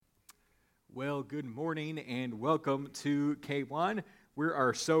Well, good morning and welcome to K1. We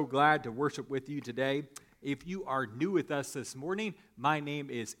are so glad to worship with you today. If you are new with us this morning, my name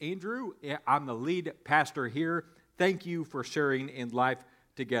is Andrew. I'm the lead pastor here. Thank you for sharing in life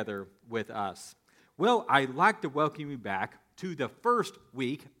together with us. Well, I'd like to welcome you back to the first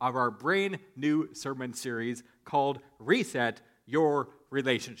week of our brand new sermon series called Reset Your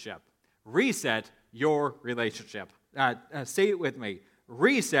Relationship. Reset your relationship. Say it with me.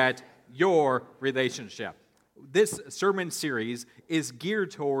 Reset your relationship. This sermon series is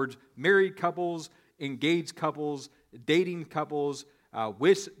geared towards married couples, engaged couples, dating couples,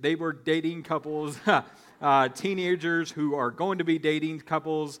 wish they were dating couples, teenagers who are going to be dating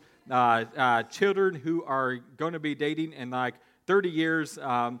couples, children who are going to be dating in like 30 years,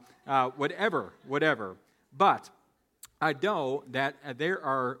 whatever. But I know that there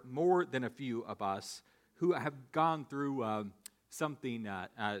are more than a few of us who have gone through something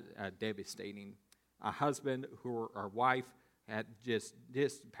devastating. A husband or wife had just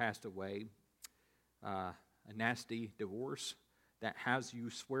passed away. A nasty divorce that has you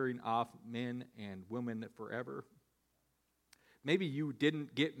swearing off men and women forever. Maybe you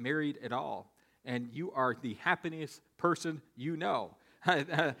didn't get married at all, and you are the happiest person you know.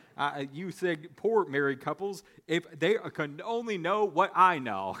 You said, poor married couples, if they can only know what I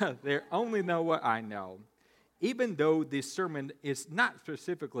know. They only know what I know. Even though this sermon is not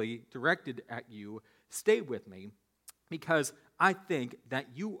specifically directed at you, stay with me, because I think that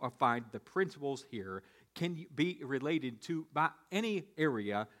you will find the principles here can be related to by any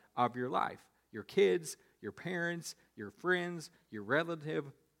area of your life. Your kids, your parents, your friends, your relative,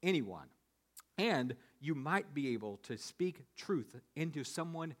 anyone. And you might be able to speak truth into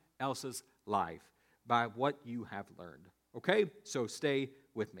someone else's life by what you have learned. Okay? So stay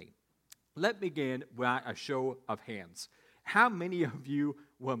with me. Let me begin with a show of hands. How many of you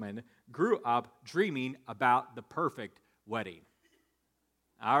women grew up dreaming about the perfect wedding?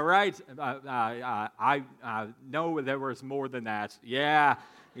 All right. I know there was more than that. Yeah,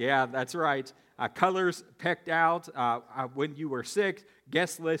 that's right. Colors picked out when you were 6,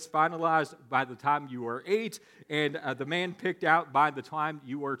 guest list finalized by the time you were 8, and the man picked out by the time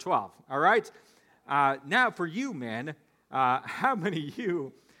you were 12. All right? Now for you men, how many of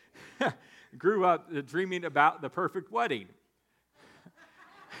you grew up dreaming about the perfect wedding?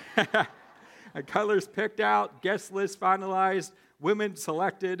 Colors picked out, guest list finalized, women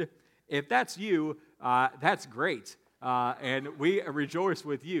selected. If that's you, that's great. And we rejoice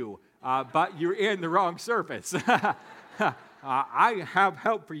with you. But you're in the wrong service. I have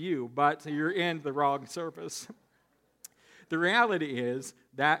help for you, but you're in the wrong service. The reality is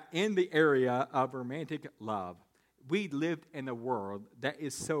that in the area of romantic love, we lived in a world that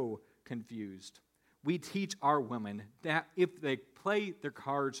is so confused. We teach our women that if they play their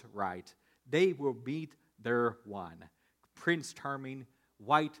cards right, they will meet their one. Prince Charming,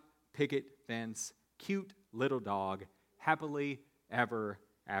 white picket fence, cute little dog, happily ever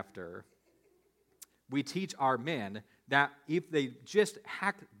after. We teach our men that if they just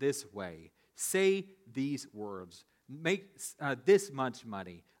act this way, say these words, make this much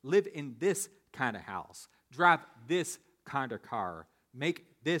money, live in this kind of house, drive this kind of car, make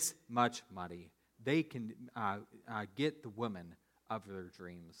this much money, they can get the woman of their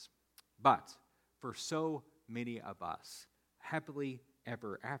dreams. But for so many of us, happily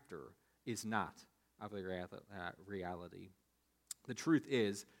ever after is not of the reality. The truth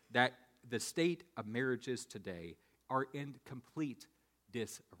is that the state of marriages today are in complete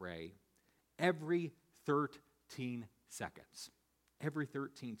disarray. Every 13 seconds,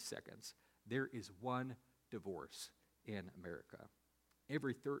 there is one divorce in America.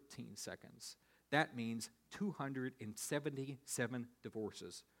 Every 13 seconds. That means 277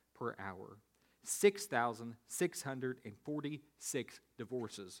 divorces per hour. 6,646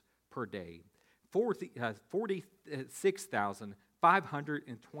 divorces per day.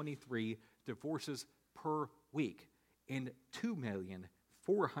 46,523 divorces per week. And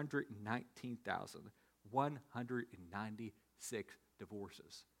 2,419,196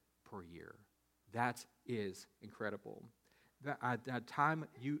 divorces per year. That is incredible. The time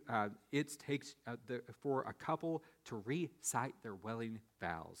it takes for a couple to recite their wedding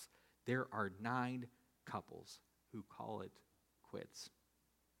vows, there are 9 couples who call it quits.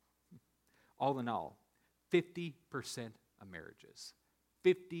 All in all, 50% of marriages,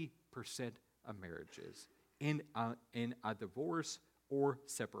 50% of marriages in a divorce or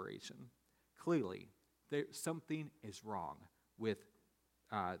separation. Clearly, something is wrong with,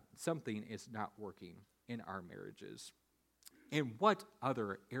 something is not working in our marriages. In what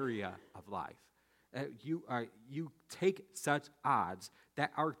other area of life you take such odds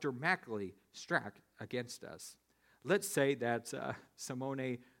that are dramatically stacked against us. Let's say that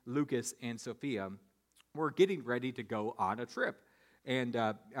Simone, Lucas, and Sophia were getting ready to go on a trip. And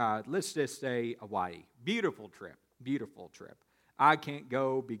let's just say Hawaii. Beautiful trip. I can't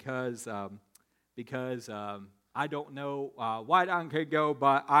go because I don't know why I can go,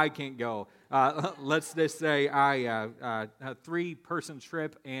 but I can't go. Let's just say a 3-person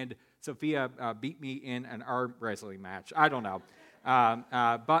trip and Sophia beat me in an arm wrestling match. I don't know.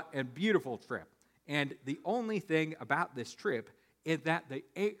 But a beautiful trip. And the only thing about this trip is that the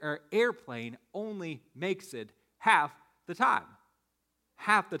airplane only makes it half the time.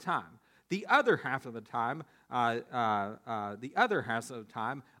 The other half of the time,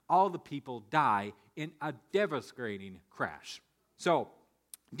 all the people die in a devastating crash. So,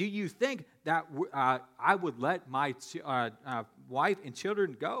 do you think that I would let my wife and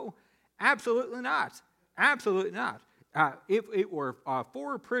children go? Absolutely not. If it were a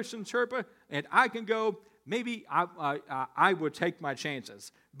 4-person Sherpa and I can go, maybe I would take my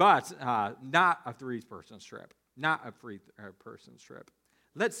chances. But not a 3-person trip. Not a 3-person trip.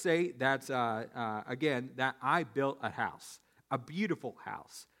 Let's say that, again, that I built a house, a beautiful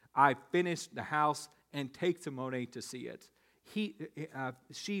house. I finished the house and take Simone to see it.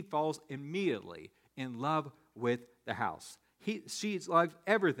 She falls immediately in love with the house. She loves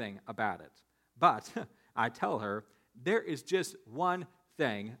everything about it. But I tell her, there is just one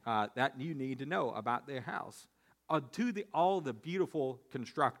thing that you need to know about their house. All the beautiful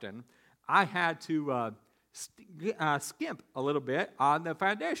construction, I had to skimp a little bit on the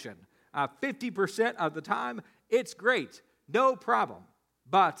foundation. 50% of the time, it's great, no problem.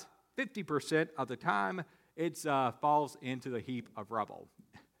 But 50% of the time, it falls into the heap of rubble.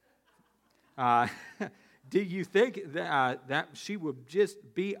 Do you think that she would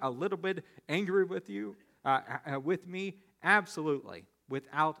just be a little bit angry with you, with me? Absolutely,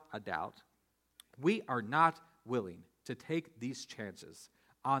 without a doubt. We are not willing to take these chances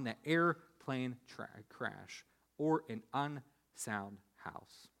on the airplane crash or an unsound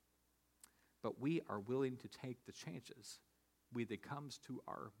house. But we are willing to take the chances when it comes to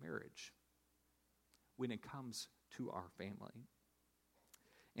our marriage, when it comes to our family.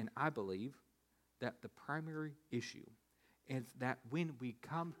 And I believe that the primary issue is that when we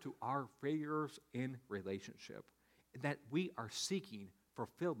come to our failures in relationship, that we are seeking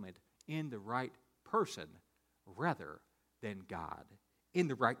fulfillment in the right person rather than God. In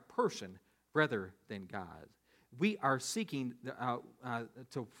the right person rather than God. We are seeking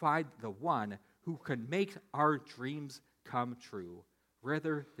to find the one who can make our dreams come true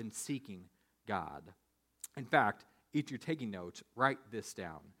rather than seeking God. In fact, if you're taking notes, write this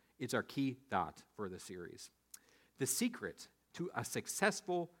down. It's our key thought for the series. The secret to a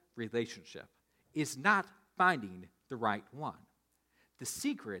successful relationship is not finding the right one. The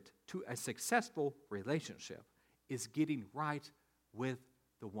secret to a successful relationship is getting right with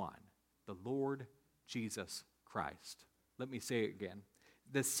the one, the Lord Jesus Christ. Let me say it again.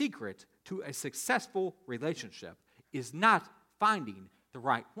 The secret to a successful relationship is not finding the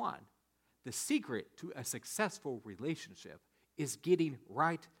right one. The secret to a successful relationship is getting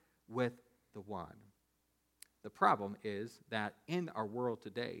right with the one. The problem is that in our world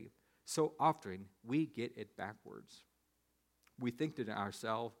today, so often we get it backwards. We think to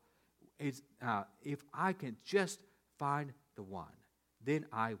ourselves, if I can just find the one, then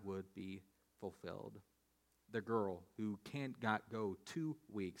I would be fulfilled. The girl who cannot go 2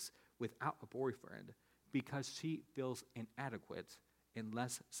 weeks without a boyfriend because she feels inadequate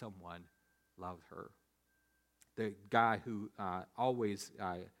unless someone loves her. The guy who always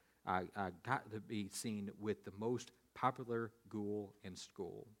got to be seen with the most popular ghoul in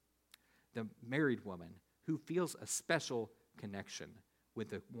school. The married woman who feels a special connection with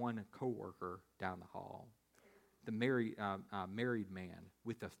the one coworker down the hall. The married man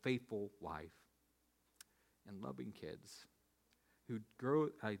with a faithful wife and loving kids who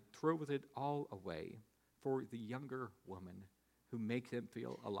throws it all away for the younger woman who makes them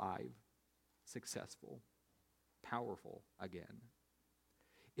feel alive, successful, powerful again.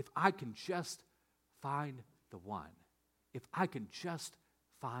 If I can just find the one,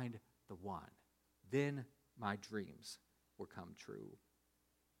 then my dreams will come true.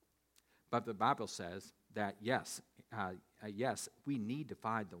 But the Bible says that yes, we need to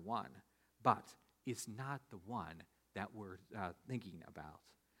find the one, but it's not the one that we're thinking about.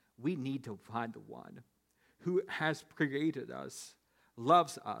 We need to find the one who has created us,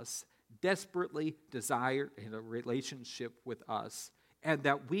 loves us, desperately desires a relationship with us, and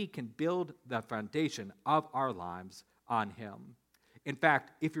that we can build the foundation of our lives on him. In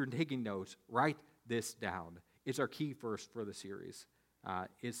fact, if you're taking notes, write this down. It's our key verse for the series.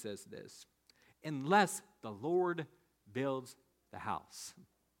 It says this: unless the Lord builds the house,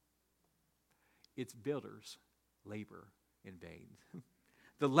 its builders labor in vain.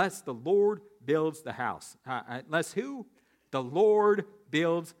 Unless the Lord builds the house. Unless who? The Lord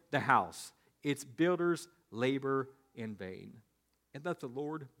builds the house. Its builders labor in vain. Unless the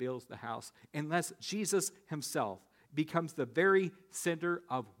Lord builds the house. Unless Jesus himself becomes the very center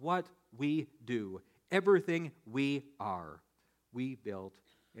of what we do. Everything we are, we build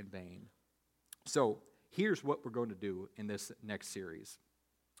in vain. So here's what we're going to do in this next series.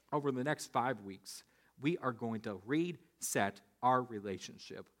 Over the next 5 weeks, we are going to reset our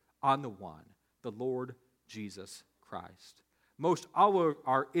relationship on the one, the Lord Jesus Christ. Most all of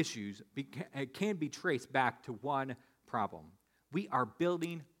our issues can be traced back to one problem. We are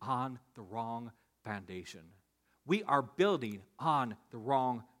building on the wrong foundation. We are building on the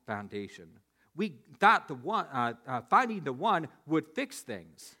wrong foundation. We thought finding the one would fix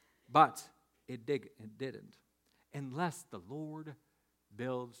things, but it didn't. Unless the Lord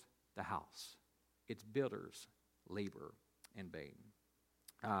builds the house, its builders labor in vain.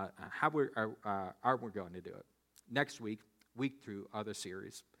 How are we going to do it? Next week through other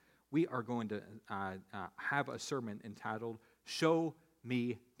series, we are going to have a sermon entitled "Show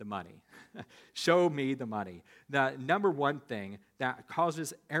Me the Money." Show me the money. The number one thing that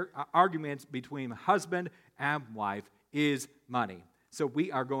causes arguments between husband and wife is money. So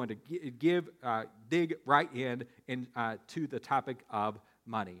we are going to dig right in to the topic of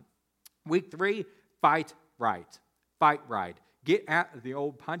money. Week 3, fight right. Fight right. Get at the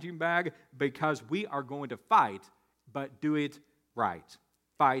old punching bag because we are going to fight, but do it right.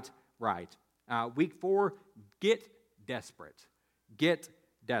 Fight right. Week 4, get desperate. Get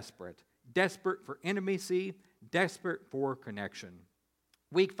desperate. Desperate for intimacy, desperate for connection.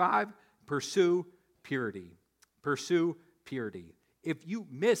 Week 5, pursue purity. Pursue purity. If you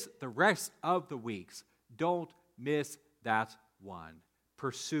miss the rest of the weeks, don't miss that one.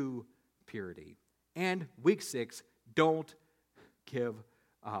 Pursue purity. And week 6, don't give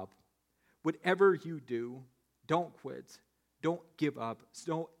up. Whatever you do, don't quit. Don't give up.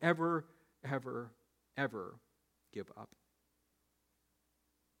 Don't ever, ever, ever give up.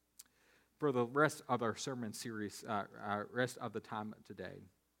 For the rest of our sermon series, rest of the time today,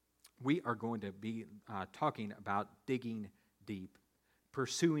 we are going to be talking about digging deep,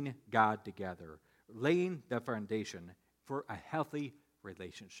 pursuing God together, laying the foundation for a healthy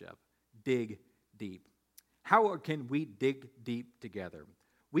relationship. Dig deep. How can we dig deep together?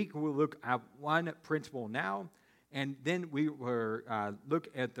 We will look at one principle now, and then we will look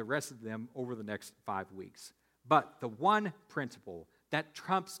at the rest of them over the next 5 weeks. But the one principle that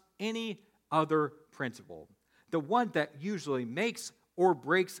trumps any other principle, the one that usually makes or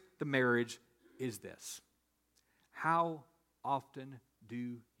breaks the marriage, is this: how often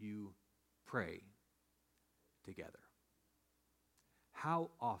do you pray together? How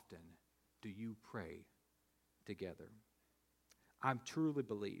often do you pray together? I truly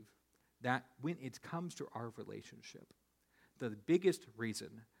believe that when it comes to our relationship, the biggest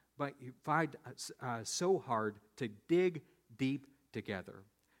reason why you find so hard to dig deep together,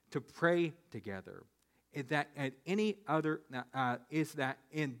 to pray together, is that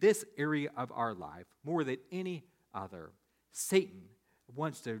in this area of our life, more than any other, Satan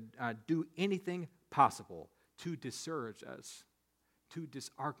wants to do anything possible to discourage us, to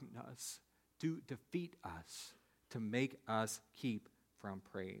dishearten us, to defeat us, to make us keep from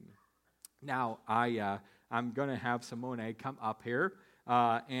praying. Now, I'm going to have Simone come up here,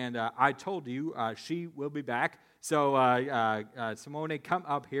 and I told you she will be back. So, Simone, come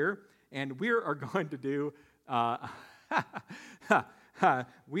up here, and we are going to do a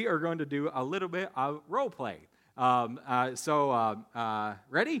little bit of role play.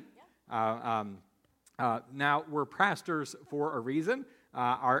 Ready? Yeah. Now, we're pastors for a reason.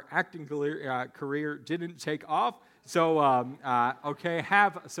 Our acting career didn't take off. So, okay,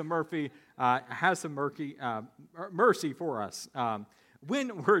 have some mercy for us.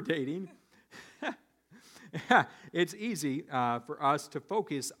 When we're dating, it's easy for us to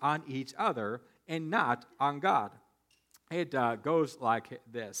focus on each other and not on God. It goes like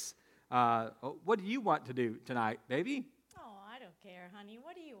this. What do you want to do tonight, baby? Oh, I don't care, honey.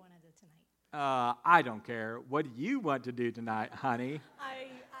 What do you want to do tonight? I don't care. What do you want to do tonight, honey? I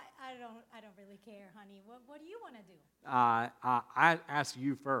don't really care, honey. What do you want to do? I asked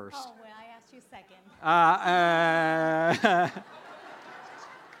you first. Oh, well, I asked you second.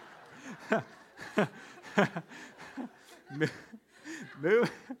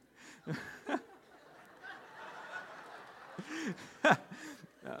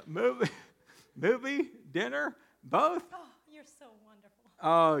 Movie? Dinner? Both? Oh, you're so wonderful.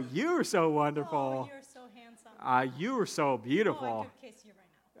 Oh, you're so Oh, wonderful. you're so handsome. You are so Oh, I beautiful. could kiss you right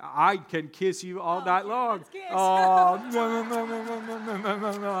now. I can kiss you all Oh, night okay, long. let's kiss. Oh,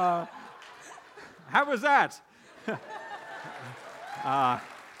 how was that?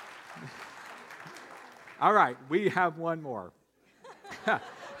 All right, we have one more.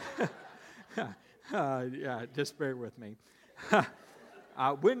 Yeah, just bear with me.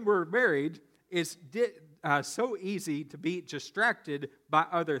 When we're married, it's so easy to be distracted by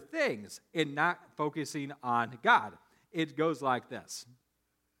other things and not focusing on God. It goes like this.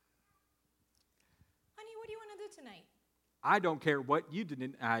 Honey, what do you want to do tonight? I don't care what you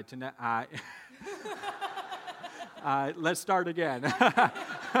did tonight. Let's start again. Well, what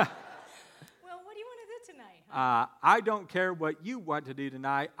do you want to do tonight? I don't care what you want to do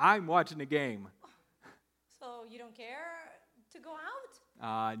tonight. I'm watching a game. So you don't care to go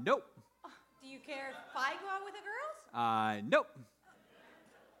out? Nope. Do you care if I go out with the girls? Nope.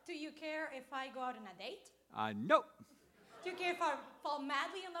 Do you care if I go out on a date? Nope. Do you care if I fall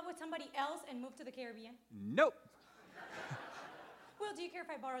madly in love with somebody else and move to the Caribbean? Nope. Well, do you care if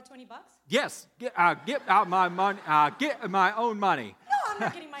I borrow $20? Yes. Get out my money. Get my own money. No, I'm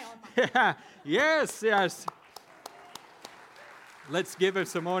not getting my own money. Yes. Let's give it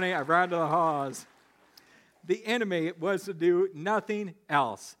Simone a round of applause. The enemy was to do nothing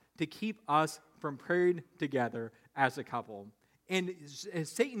else to keep us from praying together as a couple. And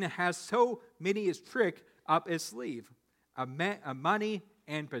Satan has so many tricks up his sleeve. Money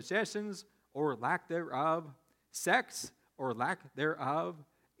and possessions or lack thereof, sex or lack thereof,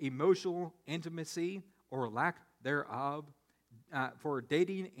 emotional intimacy or lack thereof, for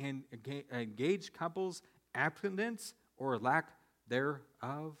dating and engaged couples, abstinence or lack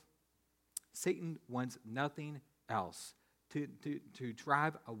thereof. Satan wants nothing else to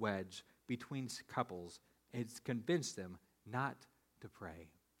drive a wedge between couples and convince them not to pray.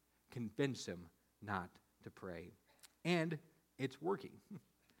 Convince them not to pray. And it's working.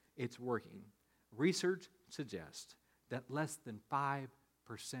 It's working. Research suggests that less than 5%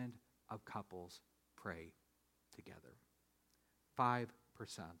 of couples pray together. 5%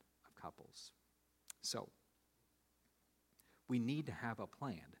 of couples. So, we need to have a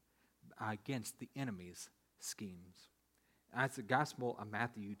plan against the enemy's schemes. As the Gospel of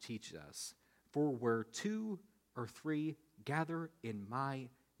Matthew teaches us, for where 2 or 3 gather in my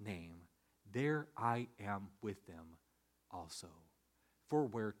name, there I am with them also. For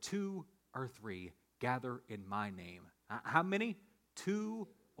where 2 or 3 gather in my name. How many? 2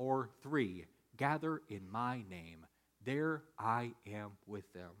 or 3 gather in my name, there I am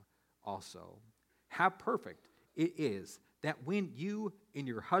with them also. How perfect it is that when you and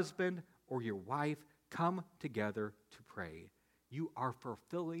your husband or your wife come together to pray, you are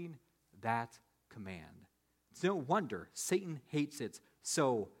fulfilling that command. It's no wonder Satan hates it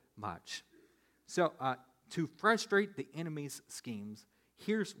so much. So, to frustrate the enemy's schemes,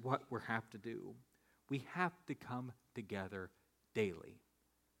 here's what we have to do. We have to come together daily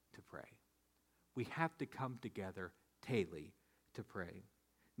to pray. We have to come together daily to pray.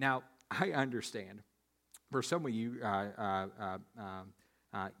 Now, I understand. For some of you,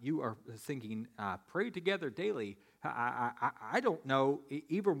 you are thinking, pray together daily. I don't know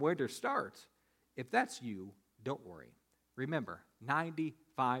even where to start. If that's you, don't worry. Remember, 95%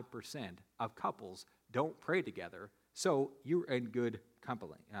 of couples don't pray together, so you're in good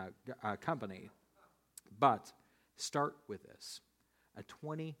company. But start with this, a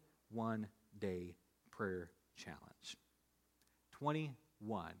 21-day prayer challenge.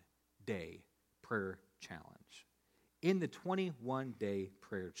 21-day prayer challenge. In the 21-day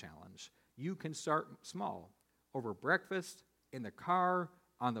prayer challenge, you can start small, over breakfast, in the car,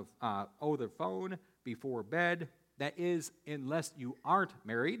 on the phone, before bed. That is, unless you aren't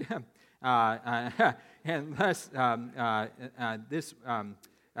married, unless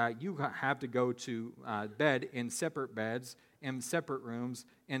you have to go to bed in separate beds, in separate rooms,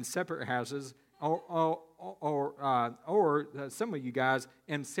 in separate houses, or some of you guys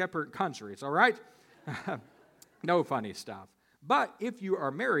in separate countries. All right. No funny stuff. But if you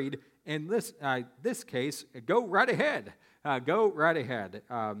are married, in this case, go right ahead. Go right ahead.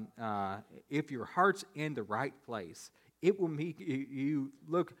 If your heart's in the right place, it will make you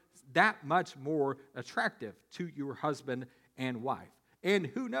look that much more attractive to your husband and wife. And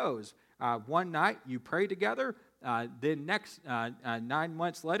who knows, one night you pray together, then next 9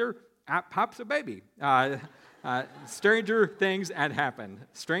 months later, out pops a baby. Stranger things had happened.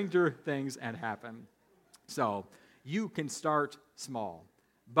 Stranger things had happened. So you can start small.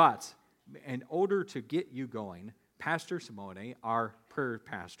 But in order to get you going, Pastor Simone, our prayer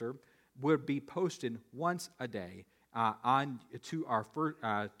pastor, would be posted once a day on to our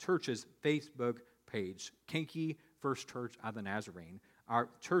church's Facebook page, Kinky First Church of the Nazarene, our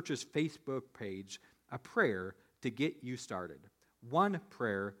church's Facebook page, a prayer to get you started. One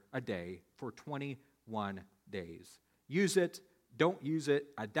prayer a day for 21 days. Use it, don't use it,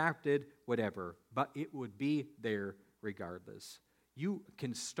 adapt it, whatever, but it would be there regardless. You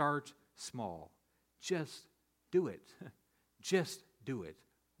can start small. Just do it. Just do it.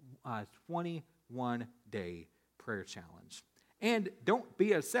 21-day prayer challenge. And don't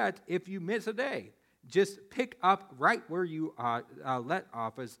be upset if you miss a day. Just pick up right where you left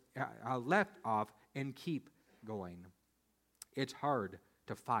off and keep going. It's hard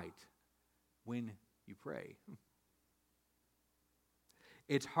to fight when you pray.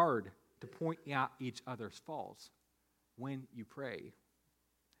 It's hard to point out each other's faults when you pray.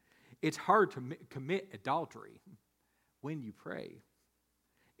 It's hard to commit adultery when you pray.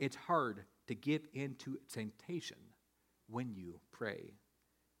 It's hard to give in to temptation when you pray.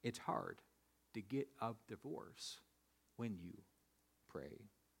 It's hard to get a divorce when you pray.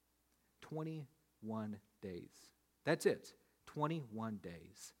 21 days. That's it. 21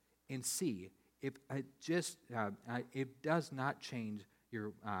 days. And see if it does not change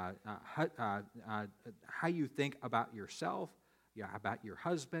your how you think about yourself, about your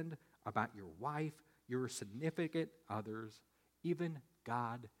husband, about your wife, your significant others, even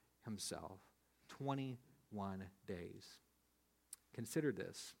God himself. 21 days. Consider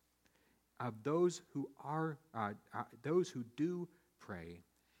this. Of those who do pray,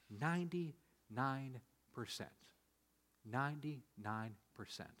 99%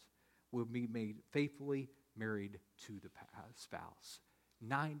 will be made faithfully married to the spouse.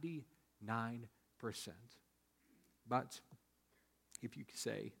 99%. But if you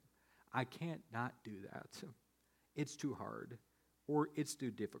say, I can't not do that, it's too hard, or it's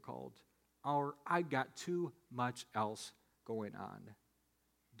too difficult, or I got too much else going on,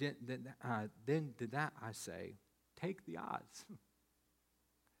 then to that I say, take the odds.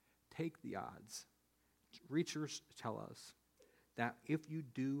 Take the odds. Research tell us that if you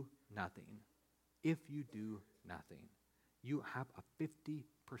do nothing, you have a 50%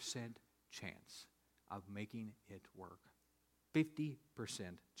 chance of making it work. 50%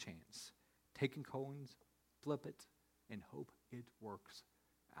 chance. Taking coins, flip it, and hope it works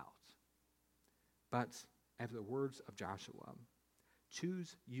out. But as the words of Joshua,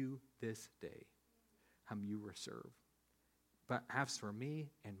 choose you this day whom you will serve. But as for me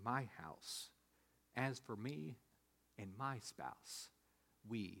and my house, as for me and my spouse,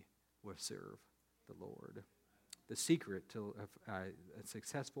 we will serve the Lord. The secret to a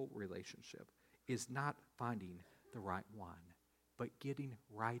successful relationship is not finding the right one, but getting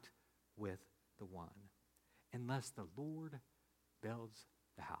right with the one. Unless the Lord builds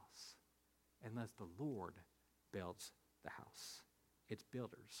the house. Unless the Lord builds the house. Its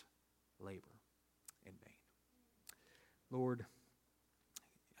builders labor in vain. Lord,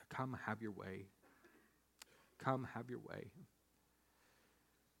 come have your way. Come have your way.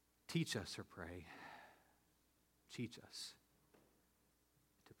 Teach us to pray. Teach us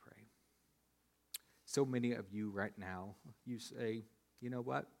to pray. So many of you right now, you say, you know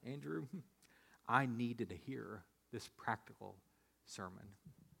what, Andrew? I needed to hear this practical sermon.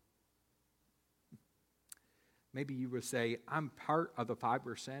 Maybe you would say, I'm part of the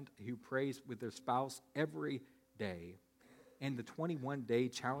 5% who prays with their spouse every day. And the 21-day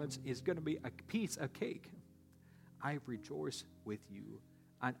challenge is going to be a piece of cake. I rejoice with you.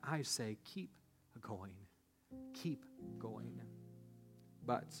 And I say, keep going. Keep going.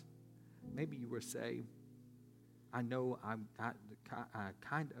 But maybe you would say, I know I'm not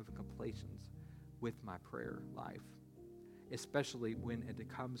kind of complacent with my prayer life, especially when it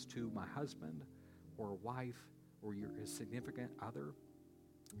comes to my husband or wife or your significant other.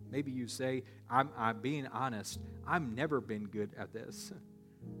 Maybe you say, I'm being honest, I've never been good at this.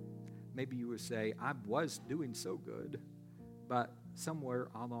 Maybe you would say, I was doing so good, but somewhere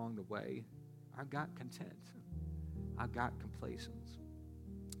along the way, I got content. I got complacence.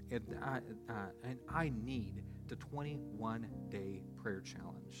 And I need the 21-day prayer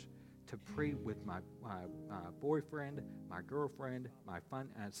challenge to pray with my boyfriend, my girlfriend, my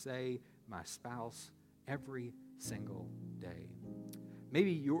fiancé, my spouse every single day.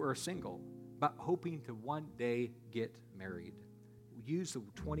 Maybe you are single, but hoping to one day get married. Use the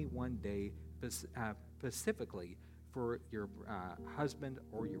 21-day specifically for your husband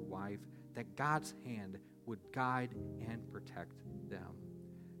or your wife, that God's hand would guide and protect them.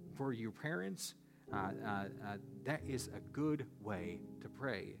 For your parents, that is a good way to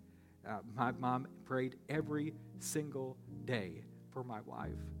pray. My mom prayed every single day for my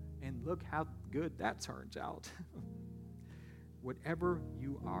wife And look how good that turns out. Whatever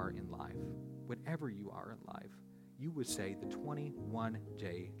you are in life, you would say the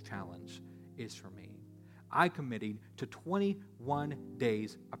 21-day challenge is for me. I committed to 21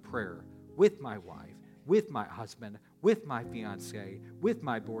 days of prayer with my wife, with my husband, with my fiance, with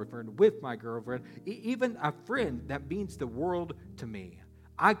my boyfriend, with my girlfriend, even a friend that means the world to me.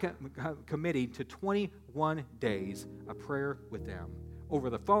 I committed to 21 days of prayer with them. Over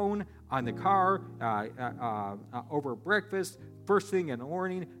the phone, on the car, over breakfast, first thing in the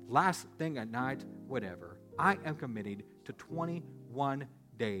morning, last thing at night, whatever. I am committed to 21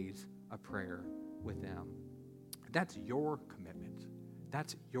 days of prayer with them. That's your commitment.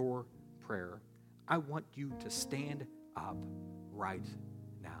 That's your prayer. I want you to stand up right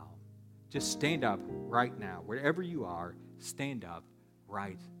now. Just stand up right now. Wherever you are, stand up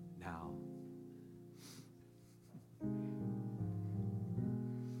right now.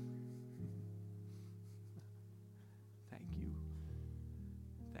 Thank you.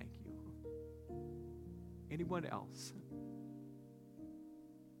 Thank you. Anyone else?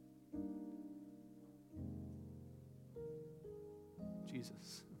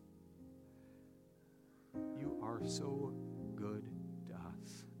 Jesus, you are so good to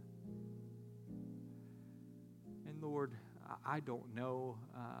us. And Lord, I don't know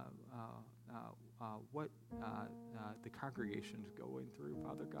what the congregation is going through,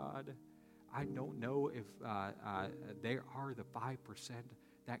 Father God. I don't know if they are the 5%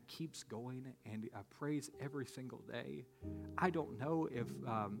 that keeps going and prays every single day. I don't know if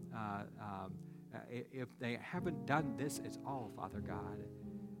they haven't done this at all, Father God.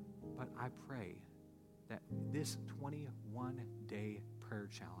 But I pray that this 21-day prayer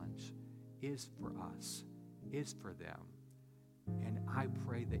challenge is for us, is for them. And I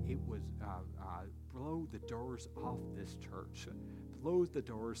pray that it would blow the doors off this church, blow the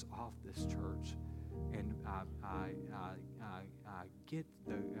doors off this church, and get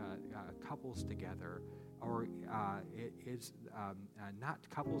the couples together, or it is not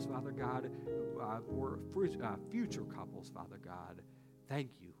couples, Father God, or future couples, Father God.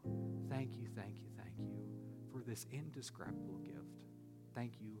 Thank you, thank you, thank you, thank you for this indescribable gift.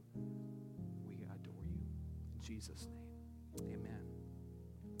 Thank you. We adore you. In Jesus' name,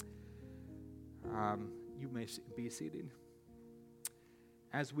 amen. You may be seated.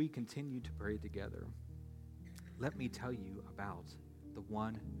 As we continue to pray together, let me tell you about the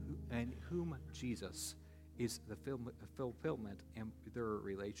one in whom Jesus is the fulfillment in their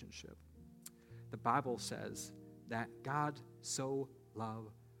relationship. The Bible says that God so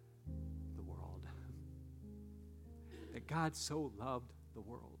loved the world. That God so loved the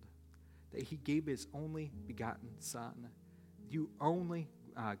world that he gave his only begotten Son, the only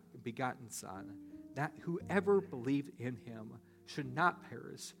begotten Son, that whoever believed in him should not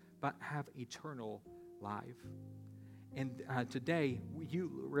perish but have eternal life. And today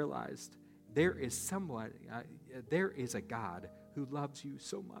you realized there is a God who loves you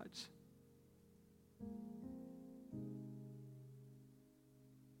so much.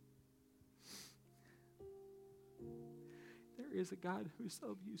 There is a God who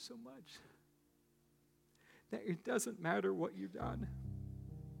loves you so much that it doesn't matter what you've done.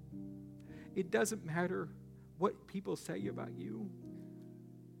 It doesn't matter what people say about you.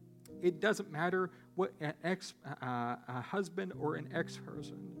 It doesn't matter what a husband or an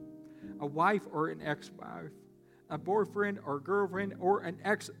ex-husband, a wife or an ex-wife, a boyfriend or girlfriend or an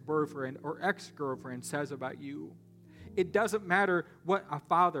ex-boyfriend or ex-girlfriend says about you. It doesn't matter what a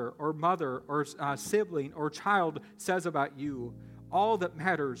father or mother or a sibling or child says about you. All that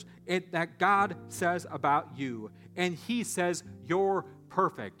matters is that God says about you. And he says, you're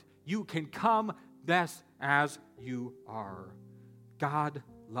perfect. You can come best as you are. God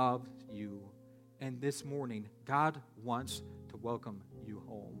loves you. And this morning, God wants to welcome you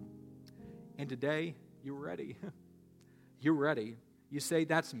home. And today, you're ready. You're ready. You say,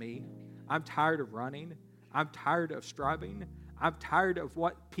 that's me. I'm tired of running. I'm tired of striving. I'm tired of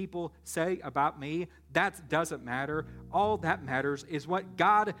what people say about me. That doesn't matter. All that matters is what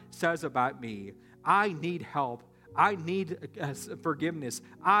God says about me. I need help. I need forgiveness.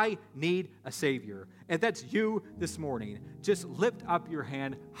 I need a Savior. And that's you this morning. Just lift up your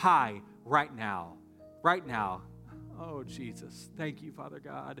hand high right now. Right now. Oh, Jesus. Thank you, Father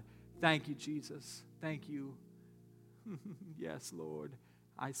God. Thank you, Jesus. Thank you. Yes, Lord.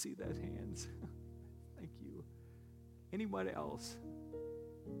 I see that hands. Thank you. Anyone else?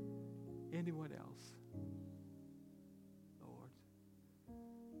 Anyone else? Lord.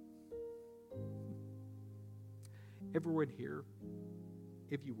 Everyone here,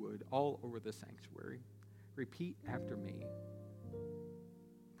 if you would, all over the sanctuary, repeat after me.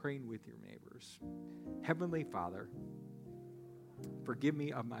 praying with your neighbors. Heavenly Father, forgive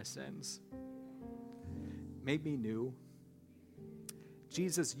me of my sins. Make me new.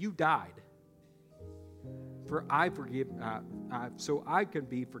 Jesus, you died so I can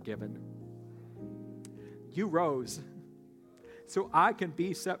be forgiven. You rose so I can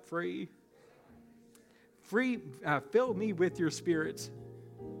be set free. Fill me with your Spirit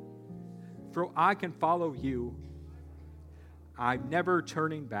so I can follow you. I'm never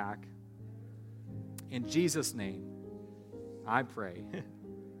turning back. In Jesus' name, I pray.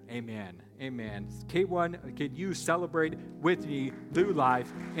 Amen. Amen. K1, can you celebrate with me through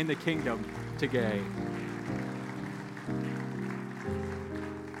life in the kingdom today?